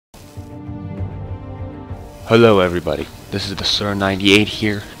Hello everybody, this is the Sir98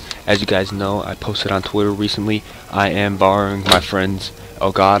 here. As you guys know, I posted on Twitter recently, I am borrowing my friends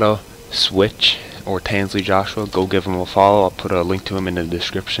Elgato, Switch, or Tansley Joshua. Go give him a follow, I'll put a link to him in the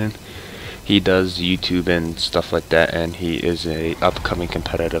description. He does YouTube and stuff like that, and he is a upcoming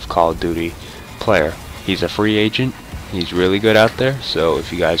competitive Call of Duty player. He's a free agent, he's really good out there, so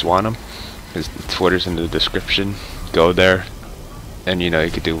if you guys want him, his Twitter's in the description. Go there, and you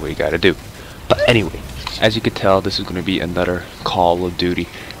can do what you gotta do. But anyway, as you can tell, this is going to be another Call of Duty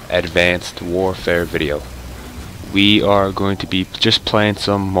Advanced Warfare video. We are going to be just playing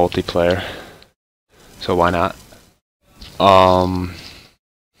some multiplayer, so why not?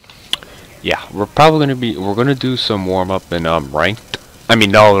 Yeah, we're gonna do some warm up and ranked.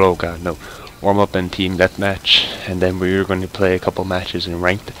 Warm up and team deathmatch, and then we're going to play a couple matches in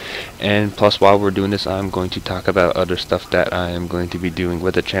ranked. And plus, while we're doing this, I'm going to talk about other stuff that I am going to be doing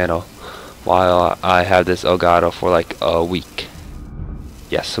with the channel while I have this Elgato for like a week.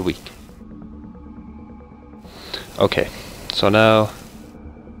 Yes, a week. Okay, so now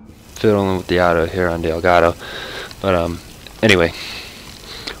fiddling with the auto here on the Elgato, but anyway.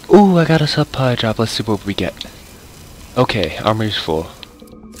 Ooh, I got a supply drop. Let's see what we get. Okay, armory's full.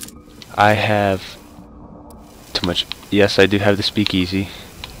 I have too much. Yes, I do have the speakeasy.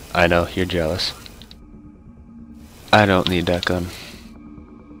 I know, you're jealous. I don't need that gun.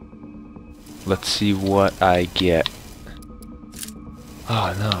 Let's see what I get.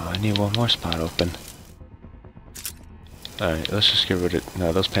 Oh no, I need one more spot open. Alright, let's just get rid of...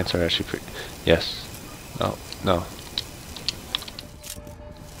 No, those pants are actually pretty... Yes. No, no.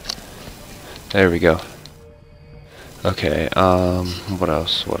 There we go. Okay, what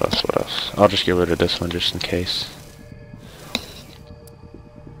else? I'll just get rid of this one just in case.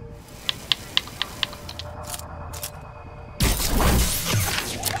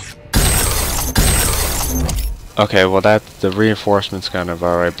 Okay, well the reinforcement's kind of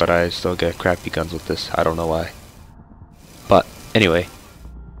alright, but I still get crappy guns with this. I don't know why. But anyway,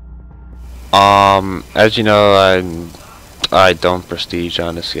 as you know, I don't prestige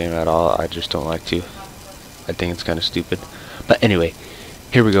on this game at all. I just don't like to. I think it's kind of stupid. But anyway,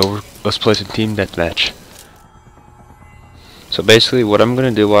 here we go. Let's play some team deathmatch. So basically, what I'm gonna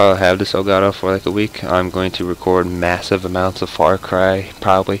do while I have this Elgato for like a week, I'm going to record massive amounts of Far Cry,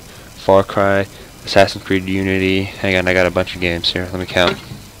 probably Far Cry, Assassin's Creed Unity. Hang on, I got a bunch of games here. Let me count.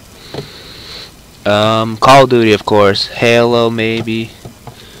 Call of Duty, of course. Halo, maybe.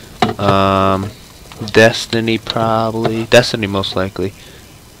 Destiny, probably. Destiny, most likely.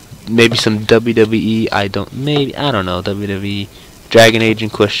 Maybe some WWE. I don't know. WWE. Dragon Age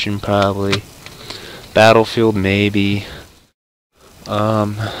Inquisition, probably. Battlefield, maybe.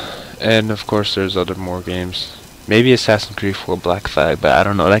 And of course, there's other more games. Maybe Assassin's Creed 4 Black Flag, but I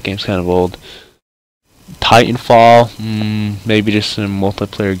don't know. That game's kind of old. Titanfall, maybe just some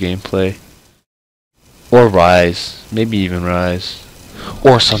multiplayer gameplay. Or Rise, maybe even Rise.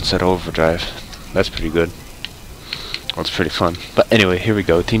 Or Sunset Overdrive. That's pretty good. That's pretty fun. But anyway, here we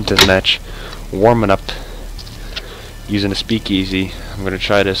go. Team deathmatch. Warming up. Using a speakeasy. I'm gonna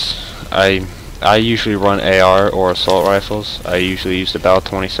try this. I usually run AR or assault rifles. I usually use the Bal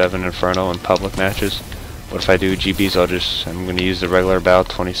 27 Inferno in public matches. But if I do GBs, I'm gonna use the regular Bal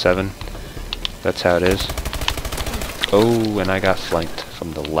 27. That's how it is. Oh, and I got flanked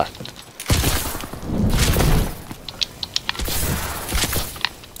from the left.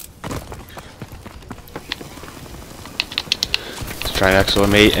 Let's try an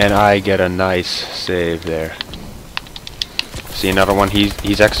excellent mate, and I get a nice save there. See another one.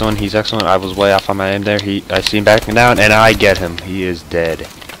 He's excellent. He's excellent. I was way off on my aim there. I see him backing down, and I get him. He is dead.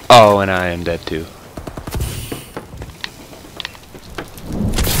 Oh, and I am dead too.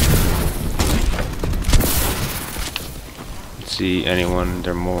 See anyone?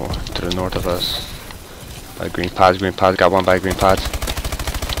 They're more to the north of us. By green pods, got one by green pods.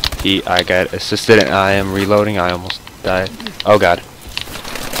 I got assisted and I am reloading. I almost died. Oh god.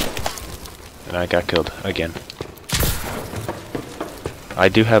 And I got killed again. I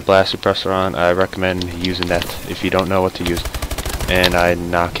do have blast suppressor on. I recommend using that if you don't know what to use. And I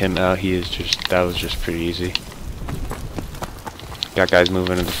knock him out. That was just pretty easy. Got guys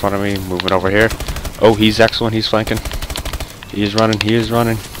moving in the front of me, moving over here. Oh, he's excellent. He's flanking. He is running.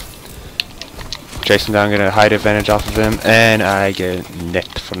 Chasing down, getting a height advantage off of him, and I get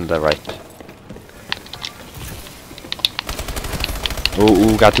nicked from the right.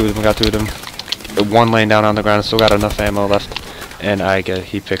 Ooh, got two of them, One laying down on the ground, still got enough ammo left, and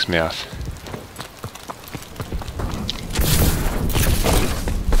he picks me off.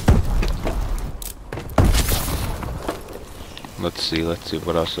 Let's see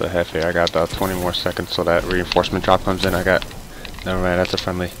what else do I have here. I got about 20 more seconds so that reinforcement drop comes in. Never mind, that's a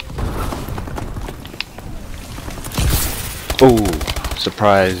friendly. Oh,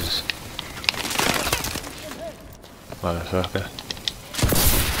 surprise. Motherfucker.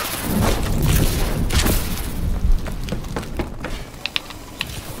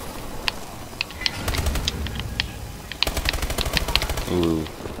 Ooh.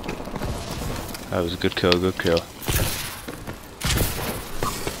 That was a good kill, good kill.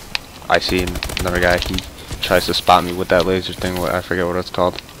 I see another guy, he tries to spot me with that laser thing, I forget what it's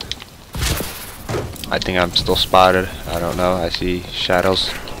called. I think I'm still spotted, I don't know, I see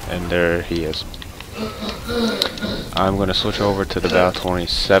shadows, and there he is. I'm gonna switch over to the Val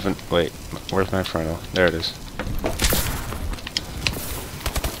 27, wait, where's my Inferno? There it is.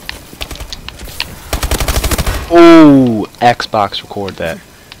 Oh, Xbox record that.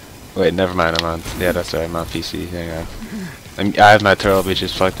 Wait, never mind, yeah, that's right, I'm on PC, hang on. I have my turtle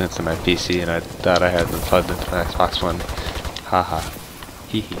beaches plugged into my PC, and I thought I had them plugged into my Xbox One. Haha.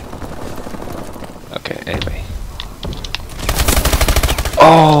 Hee hee. Okay, anyway.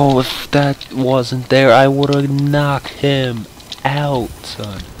 Oh, if that wasn't there, I would have knocked him out,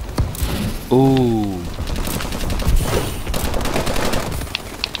 son. Ooh.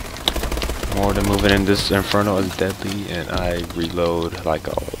 More than moving in, this Inferno is deadly, and I reload like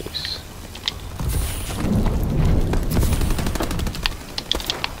always.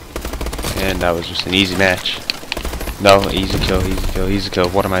 And that was just an easy match. No, easy kill, easy kill, easy kill.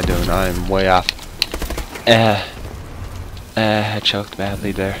 What am I doing? I'm way off. I choked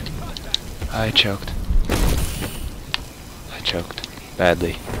badly there. I choked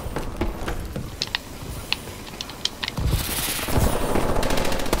badly.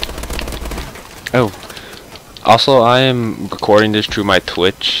 Oh. Also, I am recording this through my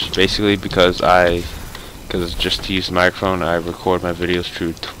Twitch, basically because just to use the microphone, I record my videos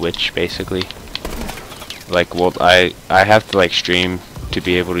through Twitch, basically. Like, well, I have to like stream to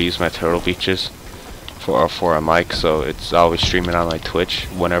be able to use my turtle beaches for a mic, so it's always streaming on my Twitch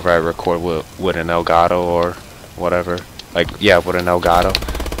whenever I record with an Elgato or whatever. Like, yeah, with an Elgato.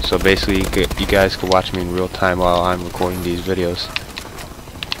 So basically, you guys can watch me in real time while I'm recording these videos.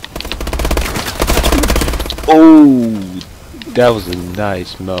 Oh, that was a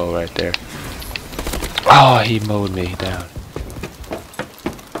nice mow right there. Oh, he mowed me down.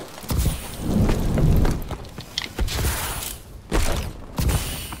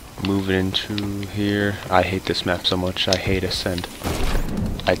 Moving into here. I hate this map so much. I hate Ascend.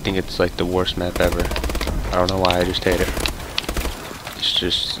 I think it's like the worst map ever. I don't know why, I just hate it. It's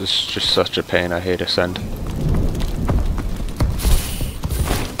just such a pain. I hate Ascend.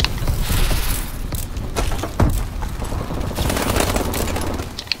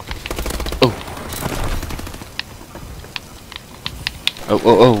 Oh.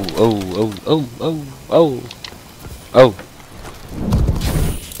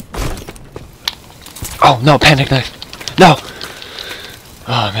 Oh no, panic knife! No!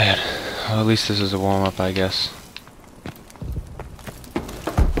 Oh man. Well, at least this is a warm-up, I guess.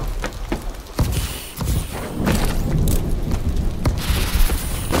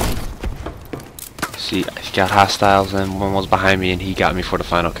 See, I got hostiles and one was behind me and he got me for the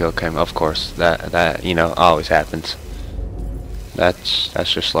final kill cam. Of course, that you know, always happens. That's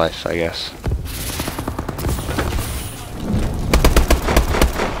just life, I guess.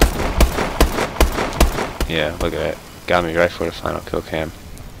 Yeah, look at that. Got me right for the final kill cam.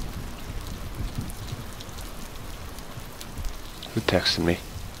 Who texted me?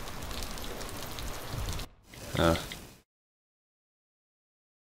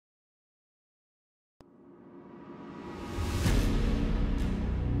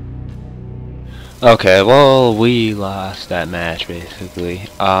 Okay, well, we lost that match, basically.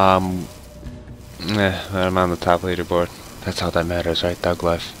 I'm on the top leaderboard. That's how that matters, right? Thug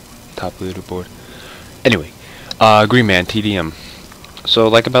Life. Top leaderboard. Anyway, Green Man, TDM. So,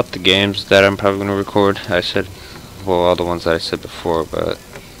 like about the games that I'm probably going to record, I said, well, all the ones that I said before, but,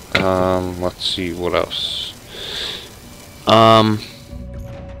 let's see, what else?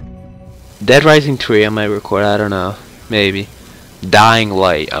 Dead Rising 3 I might record, I don't know, maybe. Dying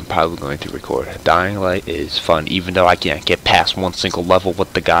Light, I'm probably going to record. Dying Light is fun, even though I can't get past one single level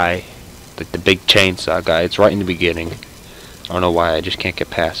with the guy, like the big chainsaw guy. It's right in the beginning. I don't know why, I just can't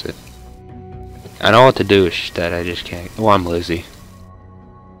get past it. I know what to do, it's just that I just can't. Well, I'm lazy.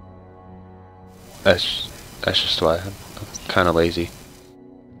 That's just why. I'm kind of lazy.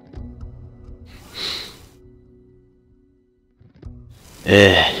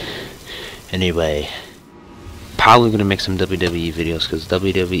 Anyway. Probably gonna make some WWE videos because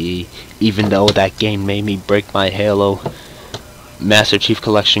WWE, even though that game made me break my Halo, Master Chief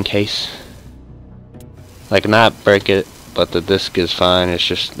Collection case. Like, not break it, but the disc is fine. It's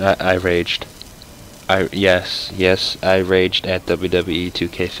just I raged. Yes, I raged at WWE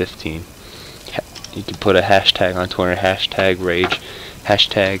 2K15. You can put a hashtag on Twitter, hashtag rage,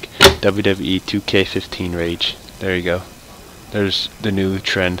 hashtag WWE 2K15 rage. There you go. There's the new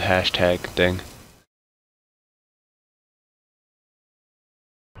trend hashtag thing.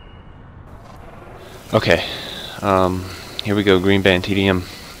 Okay, here we go, Green Band TDM.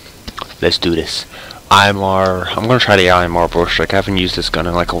 Let's do this. IMR, I'm gonna try the IMR Boar strike. I haven't used this gun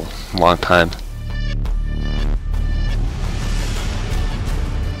in like a long time.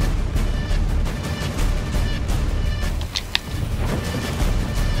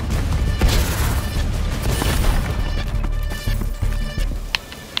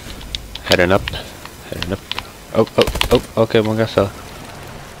 Heading up. Oh, okay, one guy fell.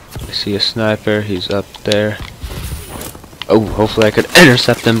 I see a sniper, he's up there. Oh, hopefully I could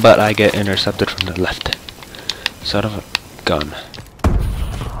intercept him, but I get intercepted from the left. Son of a gun.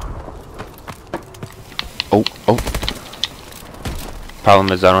 Oh.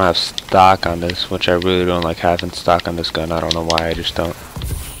 Problem is I don't have stock on this, which I really don't like having stock on this gun. I don't know why, I just don't.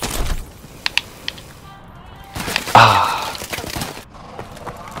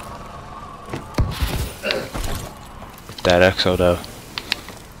 That exo though.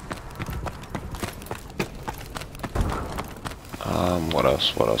 What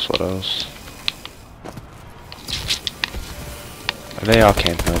else? Are they all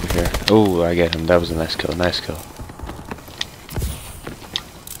camping over here? Oh, I get him. That was a nice kill.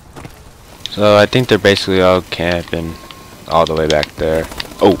 So I think they're basically all camping all the way back there.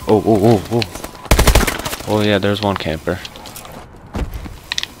 Oh. Oh yeah, there's one camper.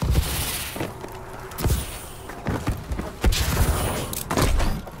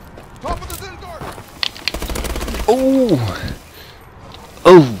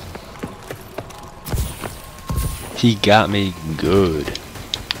 Oh! He got me good.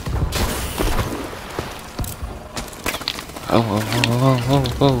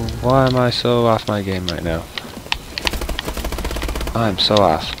 Oh, why am I so off my game right now? I'm so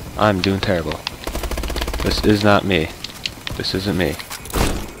off. I'm doing terrible. This is not me. This isn't me.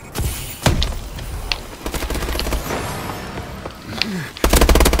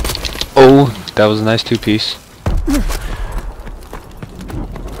 Oh, that was a nice two-piece.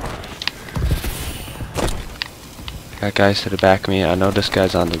 Got guys to the back of me. I know this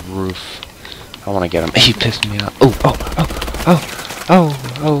guy's on the roof. I want to get him. He pissed me off. Oh.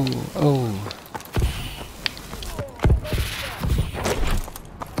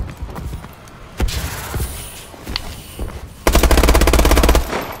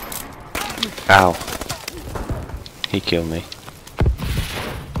 Ow. He killed me.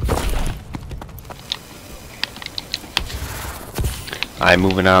 I'm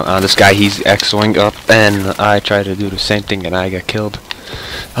moving out on this guy. He's X-wing up, and I try to do the same thing, and I get killed.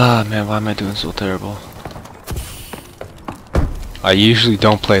 Ah, man, why am I doing so terrible? I usually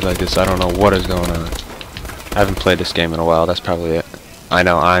don't play like this. I don't know what is going on. I haven't played this game in a while. That's probably it. I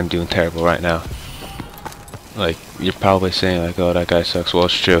know I'm doing terrible right now. Like, you're probably saying, like, oh, that guy sucks. Well,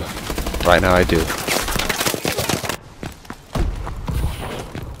 it's true. Right now I do.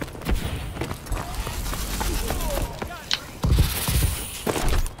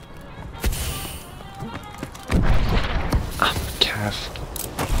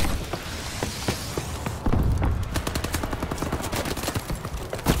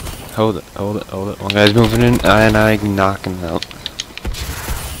 Hold it. One guy's moving in, and I knock him out.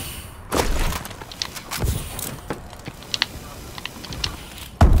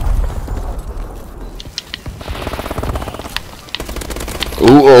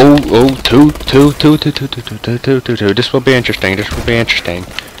 Two. This will be interesting.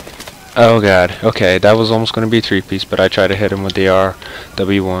 Oh god. Okay, that was almost going to be a three-piece, but I tried to hit him with the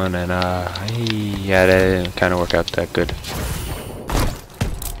RW1, and yeah, that didn't kind of work out that good.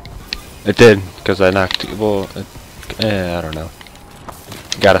 It did, because I knocked. Well, I don't know.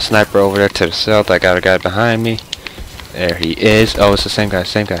 Got a sniper over there to the south. I got a guy behind me. There he is. Oh, it's the same guy.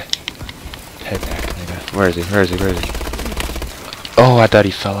 Head back, nigga. Where is he? Oh, I thought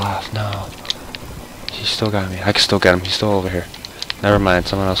he fell off. No. He still got me. I can still get him. He's still over here. Never mind.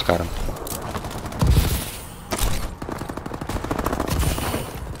 Someone else got him.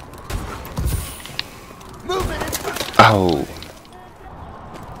 Oh.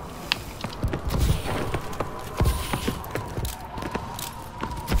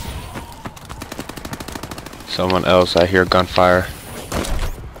 Someone else. I hear gunfire.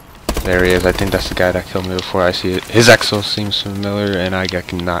 There he is. I think that's the guy that killed me before. I see it. His exo seems familiar, and I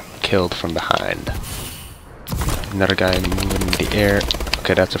get not killed from behind. Another guy moving in the air.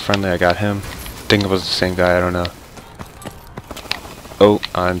 Okay, that's a friendly. I got him. Think it was the same guy. I don't know. Oh,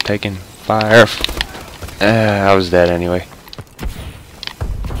 I'm taking fire. I was dead anyway.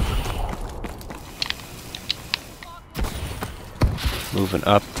 Moving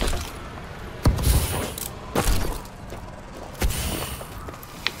up.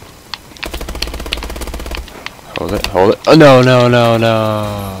 Hold it, hold it. Oh, no, no, no,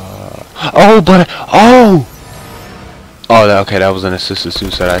 no. Oh, but, oh! Oh, okay, that was an assisted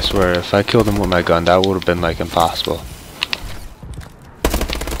suicide, I swear. If I killed him with my gun, that would have been, like, impossible.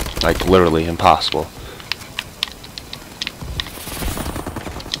 Like, literally impossible.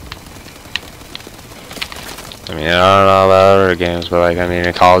 I mean, I don't know about other games, but, like, I mean,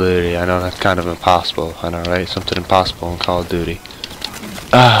 in Call of Duty, I know that's kind of impossible. I know, right? Something impossible in Call of Duty.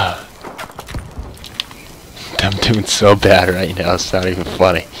 Ah! I'm doing so bad right now, it's not even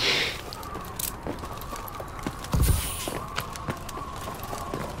funny.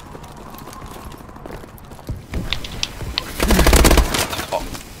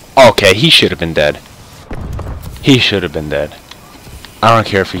 Okay, he should have been dead. He should have been dead. I don't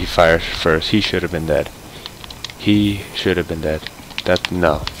care if he fires first, he should have been dead. He should have been dead.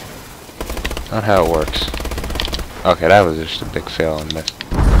 No. Not how it works. Okay, that was just a big fail on this.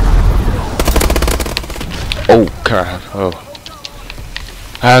 Oh, crap. Oh.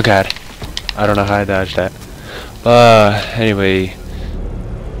 Oh, God. I don't know how I dodged that. Anyway.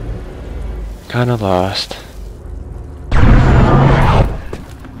 Kinda lost.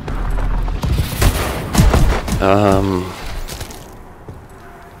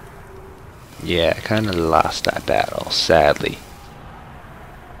 Yeah, kinda lost that battle, sadly.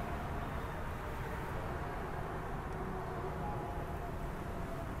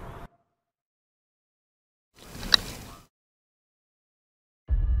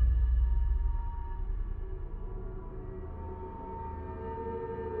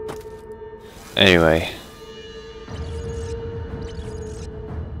 Anyway.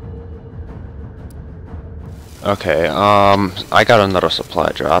 Okay, I got another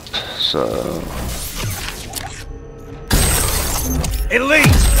supply drop, so... Elite!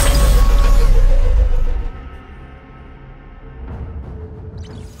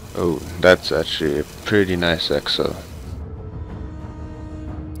 Oh, that's actually a pretty nice EXO.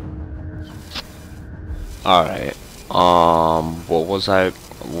 Alright,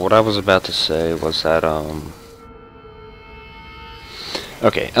 what I was about to say was that,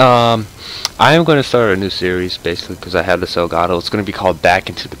 okay, I am going to start a new series, basically, because I have this Elgato. It's going to be called Back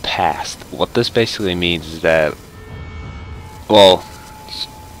into the Past. What this basically means is that, well, it's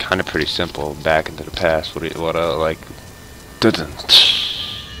kind of pretty simple. Back into the past. Like,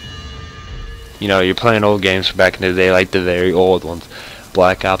 you know, you're playing old games from back in the day, like the very old ones.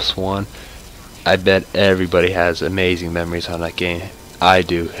 Black Ops 1. I bet everybody has amazing memories on that game. I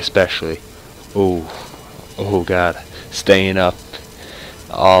do, especially. Oh God, staying up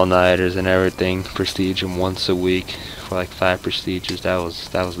all-nighters and everything, prestiging once a week for like 5 prestiges. That was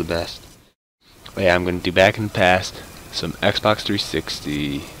the best. But yeah, I'm gonna do Back in the Past, some Xbox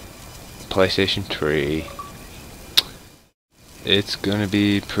 360, PlayStation 3. It's gonna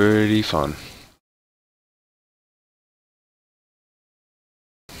be pretty fun.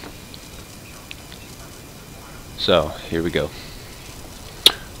 So here we go.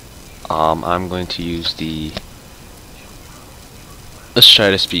 I'm going to use the... Let's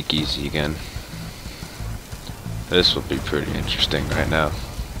try to speakeasy again. This will be pretty interesting right now.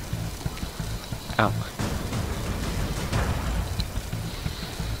 Ow.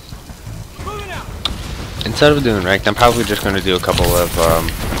 Instead of doing ranked, I'm probably just going to do a couple of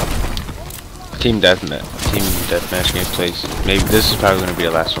team deathmatch gameplays. Maybe this is probably going to be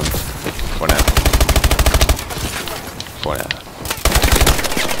the last one for now.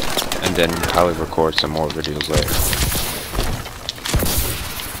 And then probably record some more videos later.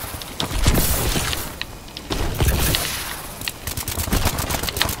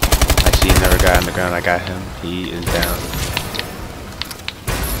 Another guy on the ground, I got him. He is down.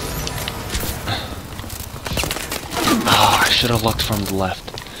 Oh, I should have looked from the left.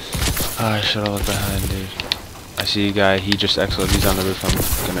 Oh, I should have looked behind, dude. I see a guy, he just exited. He's on the roof. I'm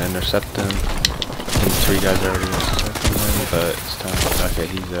gonna intercept him. I think 3 guys already intercepted him, but it's time. Okay,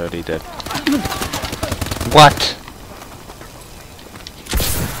 he's already dead. What?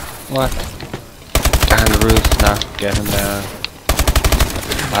 What? Guy on the roof. Nah, get him down.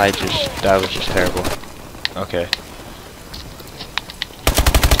 That was just terrible. Okay.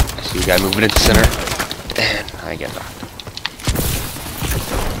 I see a guy moving into center, and I get knocked.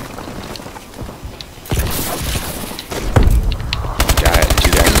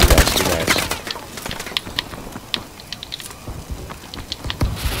 Two guys.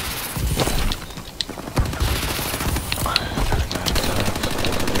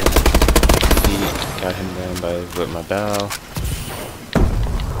 Got him down with my bell.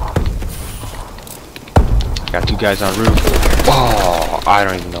 Got two guys on roof. Oh, I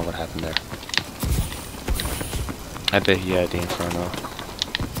don't even know what happened there. I bet he had the infero.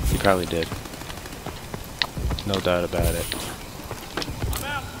 He probably did. No doubt about it.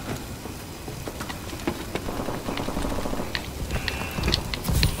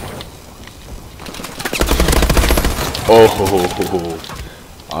 Oh,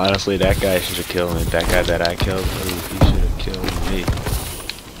 honestly, that guy should have killed me. That guy that I killed, he should have killed me.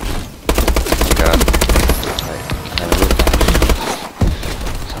 God. Alright, kind of look.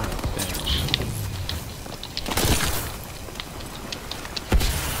 Son of a bitch.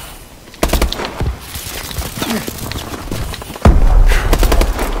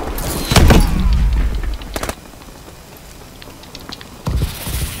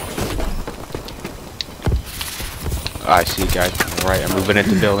 I see, guys. Alright, I'm moving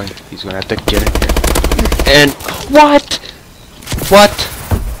into the building. He's gonna have to get in here. And what? What?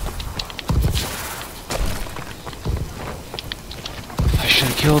 I should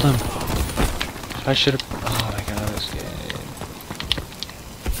have killed him. I should have. Oh my god, this game.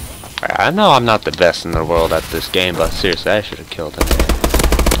 I know I'm not the best in the world at this game, but seriously, I should have killed him.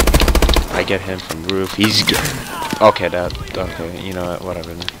 I get him from the roof. He's good. Okay, okay, you know what?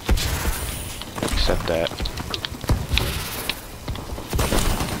 Whatever. Accept that.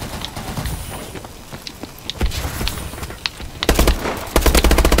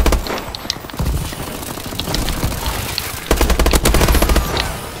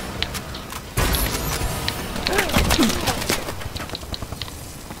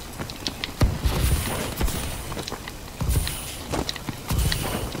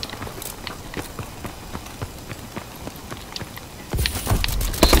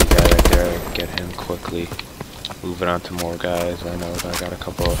 Get him quickly. Moving on to more guys. I know that I got a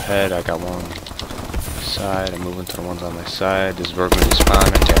couple ahead. I got one on my side. I'm moving to the ones on my side. This Bergman is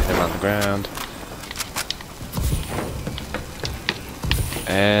spawning. Get him on the ground.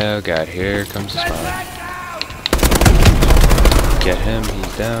 Oh god, here comes the spawn. Get him.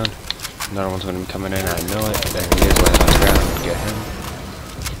 He's down. Another one's going to be coming in. I know it. There he is, laying on the ground. Get him.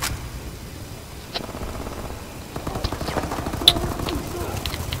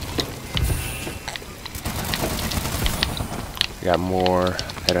 I got more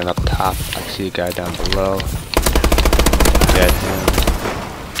heading up top. I see a guy down below. Get him.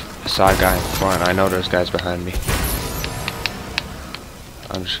 I saw a guy in front. I know there's guys behind me.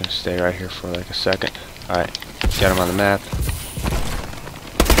 I'm just gonna stay right here for like a second. Alright, get him on the map.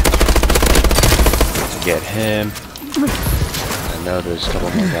 Get him. I know there's a couple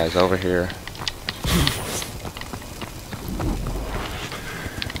more guys over here.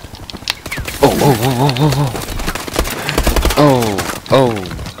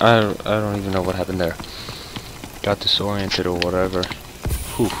 I don't even know what happened there. Got disoriented or whatever.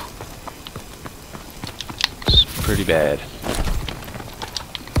 Whew. It's pretty bad.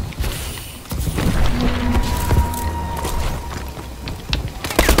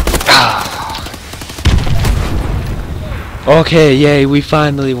 Okay, yay, we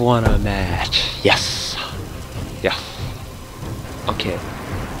finally won a match. Yes. Yeah. Okay.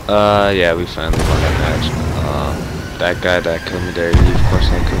 Yeah, we finally won that match. That guy that killed me there, he of course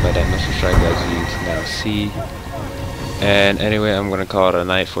got killed by that missile strike, as you can now see. And anyway, I'm gonna call it a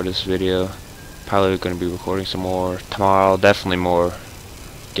night for this video. Probably gonna be recording some more tomorrow. Definitely more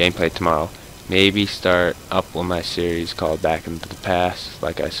gameplay tomorrow. Maybe start up with my series called Back into the Past.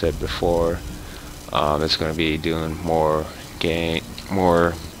 Like I said before, it's gonna be doing more games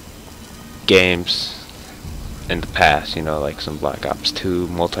in the past. You know, like some Black Ops 2,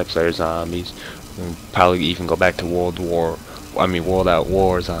 multiplayer zombies. We'll probably even go back to World at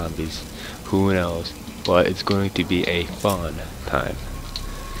War zombies. Who knows? But it's going to be a fun time.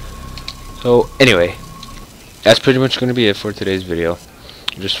 So anyway, that's pretty much going to be it for today's video.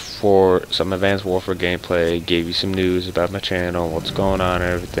 Just for some Advanced Warfare gameplay, gave you some news about my channel, what's going on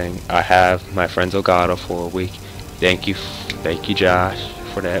and everything. I have my friend's Elgato for a week. Thank you Josh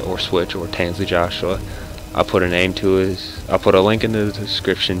for that, or Switch, or Tansley Joshua. I'll put a link in the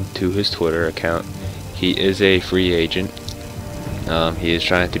description to his Twitter account. He is a free agent. He is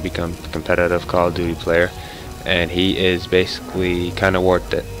trying to become a competitive Call of Duty player, and he is basically kind of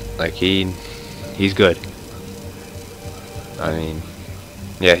worth it. Like he's good. I mean,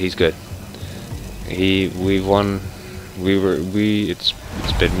 yeah, he's good. It's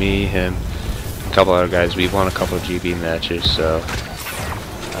been me, him, a couple other guys. We've won a couple of GB matches, so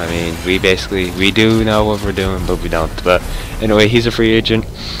I mean, we do know what we're doing, but we don't. But anyway, he's a free agent.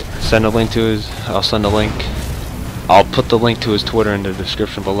 Send a link to his. I'll put the link to his Twitter in the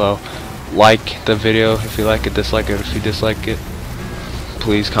description below. like the video if you like it, dislike it if you dislike it.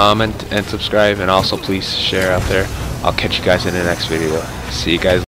 Please comment and subscribe, and also please share out there. I'll catch you guys in the next video. See you guys.